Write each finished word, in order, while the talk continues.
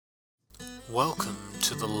Welcome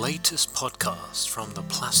to the latest podcast from the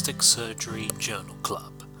Plastic Surgery Journal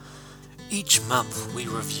Club. Each month we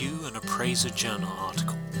review and appraise a journal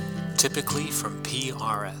article, typically from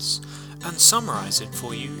PRS, and summarize it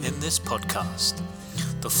for you in this podcast.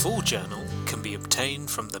 The full journal can be obtained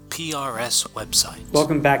from the PRS website.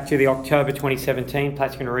 Welcome back to the October 2017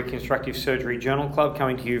 Plastic and Reconstructive Surgery Journal Club,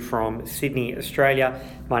 coming to you from Sydney, Australia.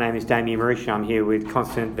 My name is Damien Marish. I'm here with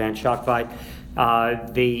Constant van Schaakveit.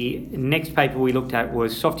 The next paper we looked at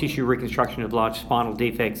was Soft Tissue Reconstruction of Large Spinal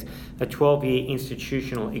Defects, a 12-year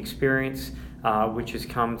institutional experience, which has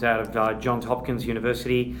come out of Johns Hopkins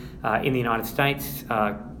University in the United States,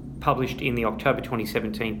 published in the October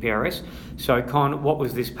 2017 PRS. So, Con, what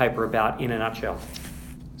was this paper about in a nutshell?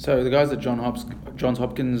 So the guys at Johns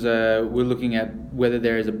Hopkins were looking at whether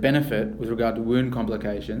there is a benefit with regard to wound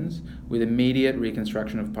complications with immediate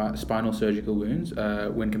reconstruction of spinal surgical wounds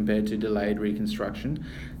when compared to delayed reconstruction.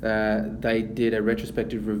 They did a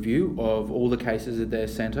retrospective review of all the cases at their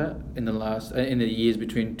centre in the years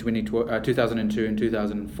between 2002 and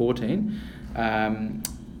 2014,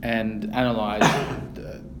 and analysed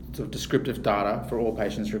sort of descriptive data for all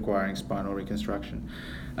patients requiring spinal reconstruction.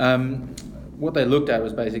 What they looked at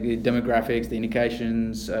was basically demographics, the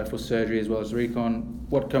indications for surgery as well as recon,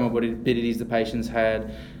 what comorbidities the patients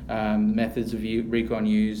had, methods of recon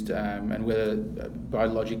used, and whether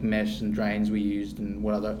biologic mesh and drains were used, and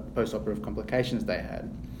what other post-operative complications they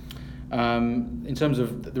had. In terms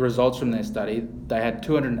of the results from their study, they had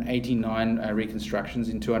 289 reconstructions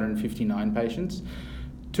in 259 patients.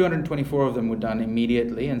 224 of them were done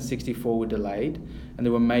immediately and 64 were delayed, and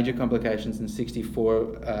there were major complications in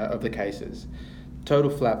 64 of the cases. Total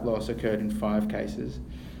flap loss occurred in 5 cases.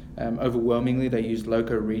 Overwhelmingly, they used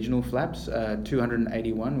loco-regional flaps,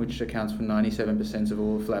 281, which accounts for 97% of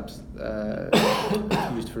all flaps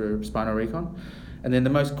used for spinal recon. And then the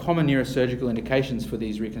most common neurosurgical indications for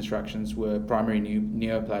these reconstructions were primary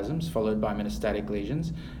neoplasms, followed by metastatic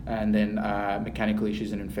lesions, and then mechanical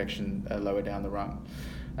issues and infection lower down the rung.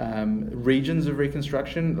 Regions of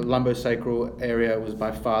reconstruction, the lumbosacral area was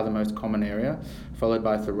by far the most common area, followed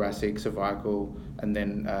by thoracic, cervical, and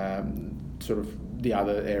then sort of the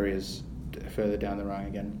other areas further down the rung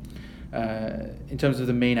again. In terms of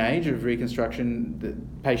the mean age of reconstruction, the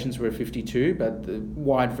patients were 52, but the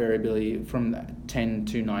wide variability from 10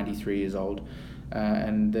 to 93 years old,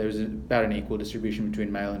 and there was about an equal distribution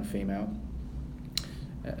between male and female.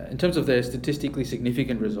 In terms of their statistically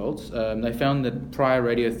significant results, they found that prior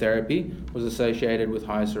radiotherapy was associated with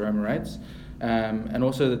higher seroma rates, and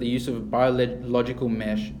also that the use of a biological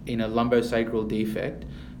mesh in a lumbosacral defect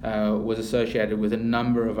was associated with a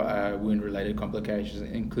number of wound-related complications,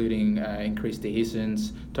 including increased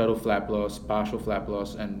dehiscence, total flap loss, partial flap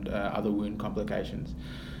loss, and other wound complications.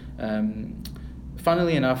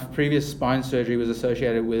 Funnily enough, previous spine surgery was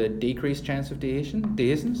associated with a decreased chance of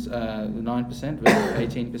dehiscence, 9%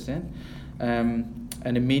 versus 18%.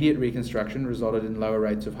 And immediate reconstruction resulted in lower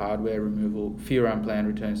rates of hardware removal, fewer unplanned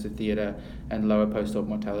returns to theatre, and lower post-op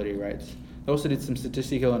mortality rates. They also did some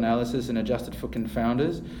statistical analysis and adjusted for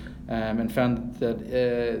confounders, and found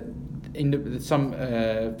that some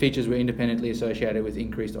features were independently associated with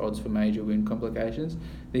increased odds for major wound complications.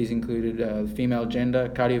 These included female gender,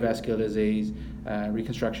 cardiovascular disease,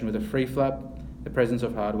 reconstruction with a free flap, the presence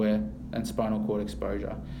of hardware, and spinal cord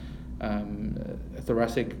exposure. A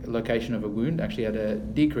thoracic location of a wound actually had a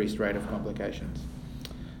decreased rate of complications.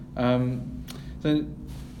 So,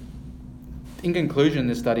 in conclusion,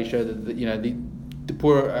 this study showed that the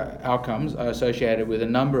poor outcomes are associated with a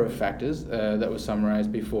number of factors that were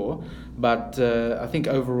summarised before, but I think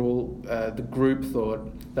overall the group thought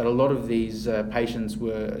that a lot of these patients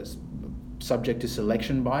were subject to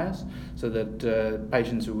selection bias, so that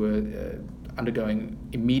patients who were undergoing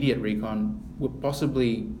immediate recon were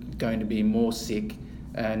possibly going to be more sick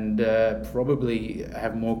and probably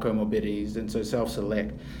have more comorbidities, and so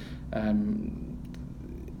self-select.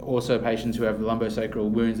 Also, patients who have lumbosacral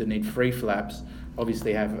wounds that need free flaps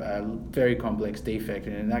obviously have a very complex defect,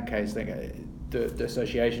 and in that case, the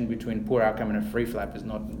association between poor outcome and a free flap is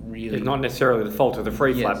not really... It's not necessarily the fault of the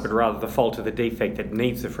free flap, but rather the fault of the defect that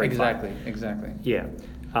needs the free flap. Exactly. Yeah.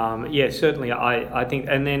 Certainly, I think...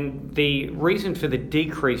 And then the reason for the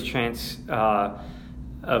decreased chance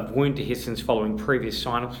of wound dehiscence following previous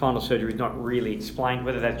spinal surgery is not really explained,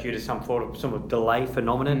 whether that's due to some sort of delay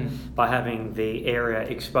phenomenon by having the area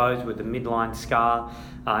exposed with the midline scar,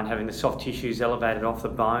 and having the soft tissues elevated off the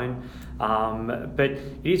bone. But it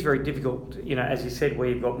is very difficult, as you said, where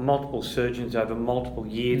you've got multiple surgeons over multiple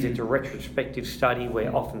years. It's a retrospective study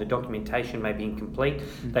where often the documentation may be incomplete.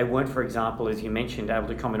 They weren't, for example, as you mentioned, able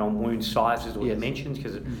to comment on wound sizes or dimensions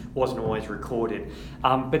because it wasn't always recorded.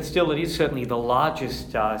 But still, it is certainly the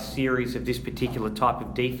largest series of this particular type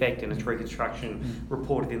of defect and its reconstruction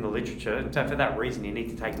reported in the literature. And so for that reason, you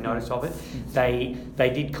need to take notice of it. They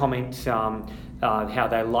did comment how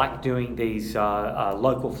they like doing these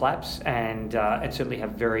local flaps and certainly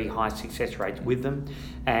have very high success rates with them.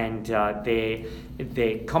 And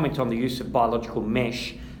their comment on the use of biological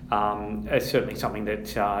mesh is certainly something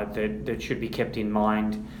that should be kept in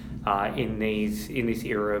mind in this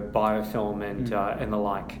era of biofilm and the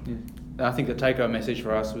like. I think the take-home message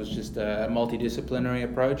for us was just a multidisciplinary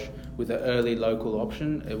approach with an early local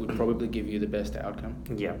option. It would probably give you the best outcome.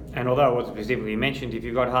 Yeah, and although it wasn't specifically mentioned, if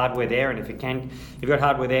you've got hardware there, and if you've got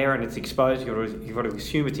hardware there and it's exposed, you've got to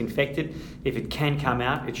assume it's infected. If it can come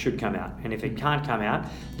out, it should come out, and if it can't come out,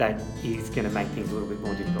 that is going to make things a little bit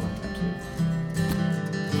more difficult.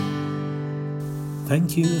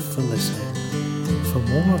 Thank you for listening. For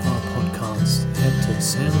more of our podcasts, head to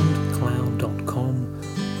soundcloud.com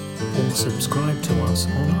or subscribe to us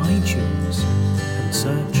on iTunes and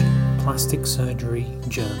search Plastic Surgery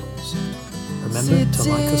Journals. Remember to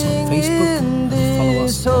like us on Facebook and follow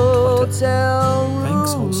us on Twitter.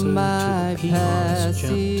 Thanks also to the PRS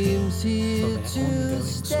Journal team for their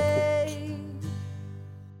ongoing